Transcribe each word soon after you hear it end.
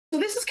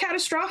this is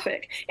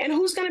catastrophic. And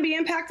who's going to be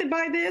impacted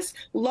by this?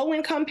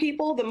 Low-income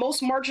people, the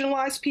most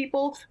marginalized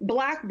people,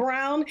 Black,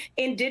 Brown,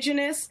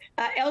 Indigenous,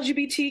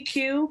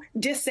 LGBTQ,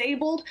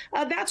 disabled.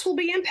 That's who will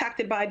be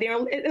impacted by there.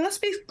 And let's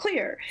be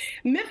clear,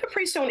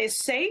 mifepristone is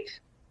safe.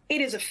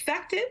 It is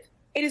effective.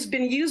 It has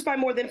been used by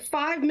more than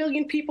 5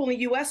 million people in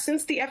the U.S.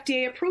 since the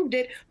FDA approved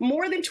it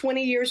more than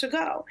 20 years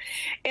ago.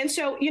 And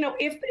so,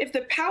 if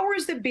the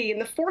powers that be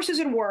and the forces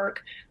at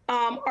work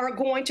are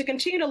going to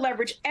continue to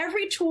leverage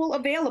every tool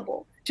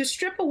available to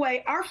strip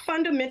away our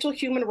fundamental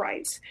human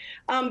rights,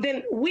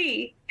 then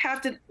we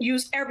have to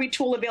use every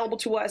tool available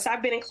to us.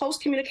 I've been in close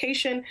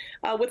communication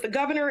with the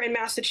governor in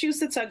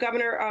Massachusetts,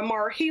 Governor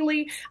Maura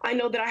Healey. I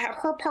know that I have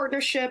her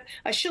partnership.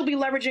 She'll be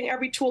leveraging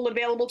every tool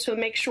available to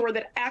make sure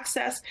that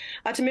access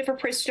to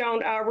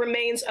mifepristone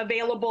remains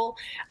available.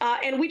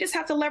 And we just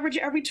have to leverage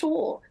every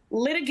tool: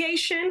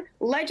 litigation,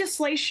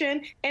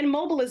 legislation, and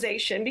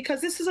mobilization, because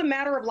this is a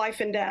matter of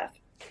life and death.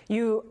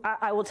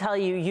 I will tell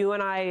you, you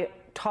and I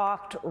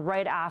talked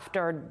right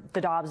after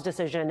the Dobbs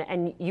decision,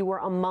 and you were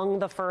among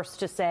the first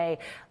to say,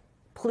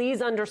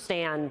 please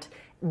understand,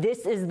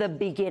 this is the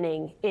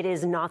beginning. It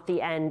is not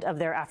the end of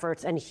their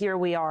efforts. And here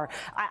we are.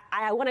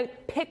 I want to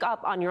pick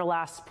up on your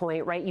last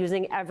point, right?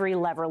 Using every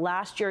lever.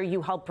 Last year,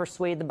 you helped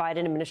persuade the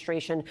Biden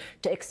administration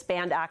to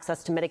expand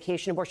access to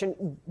medication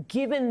abortion.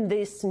 Given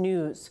this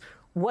news,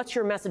 what's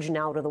your message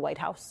now to the White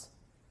House?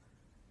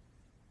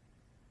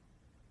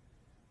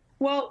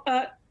 Well,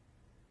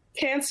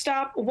 can't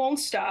stop, won't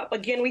stop.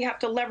 Again, we have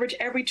to leverage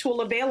every tool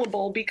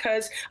available,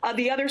 because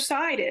the other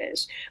side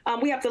is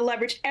we have to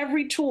leverage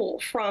every tool,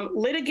 from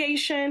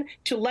litigation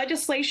to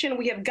legislation.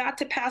 We have got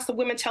to pass the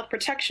Women's Health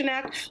Protection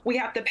Act. We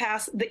have to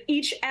pass the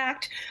EACH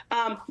Act,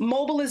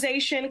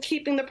 mobilization,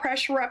 keeping the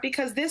pressure up,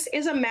 because this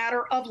is a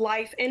matter of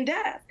life and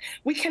death.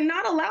 We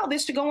cannot allow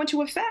this to go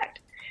into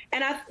effect.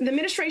 And the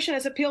administration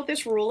has appealed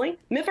this ruling.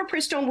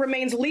 Mifepristone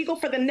remains legal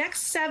for the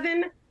next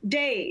 7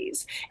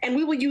 days, and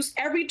we will use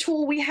every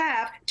tool we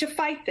have to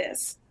fight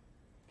this.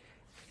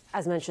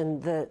 As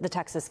mentioned, the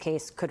Texas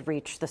case could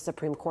reach the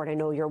Supreme Court. I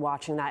know you're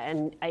watching that.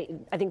 And I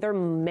think there are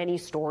many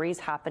stories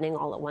happening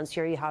all at once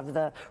here. You have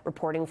the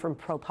reporting from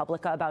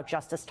ProPublica about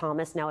Justice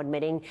Thomas now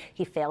admitting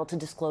he failed to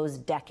disclose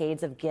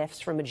decades of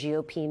gifts from a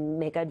GOP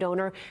mega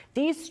donor.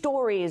 These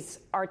stories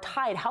are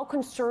tied. How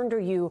concerned are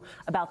you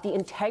about the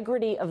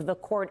integrity of the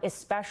court,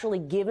 especially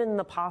given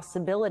the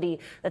possibility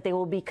that they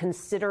will be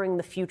considering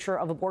the future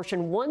of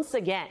abortion once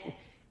again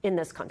in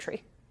this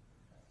country?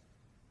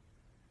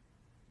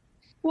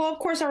 Well, of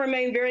course, I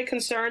remain very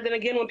concerned. And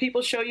again, when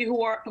people show you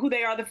who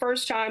they are the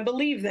first time,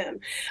 believe them.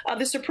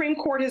 The Supreme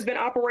Court has been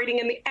operating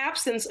in the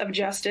absence of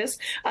justice.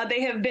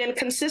 They have been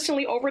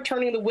consistently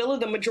overturning the will of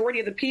the majority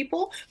of the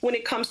people when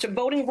it comes to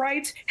voting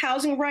rights,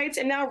 housing rights,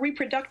 and now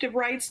reproductive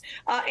rights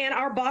and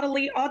our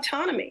bodily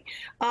autonomy.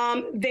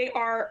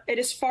 It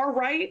is far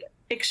right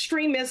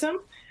extremism,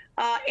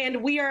 and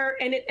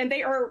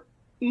they are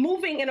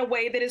moving in a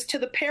way that is to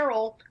the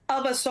peril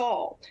of us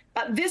all.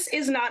 This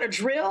is not a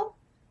drill.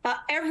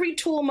 Every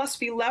tool must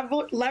be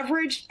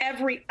leveraged,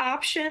 every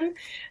option.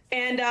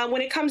 And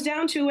when it comes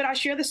down to it, I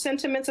share the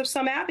sentiments of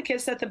some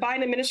advocates that the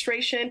Biden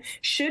administration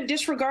should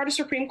disregard a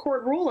Supreme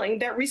Court ruling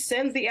that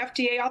rescinds the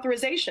FDA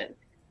authorization.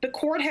 The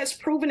court has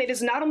proven it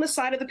is not on the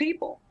side of the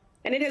people,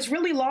 and it has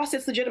really lost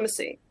its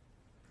legitimacy.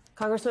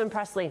 Congresswoman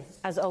Pressley,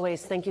 as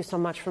always, thank you so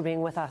much for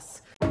being with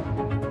us.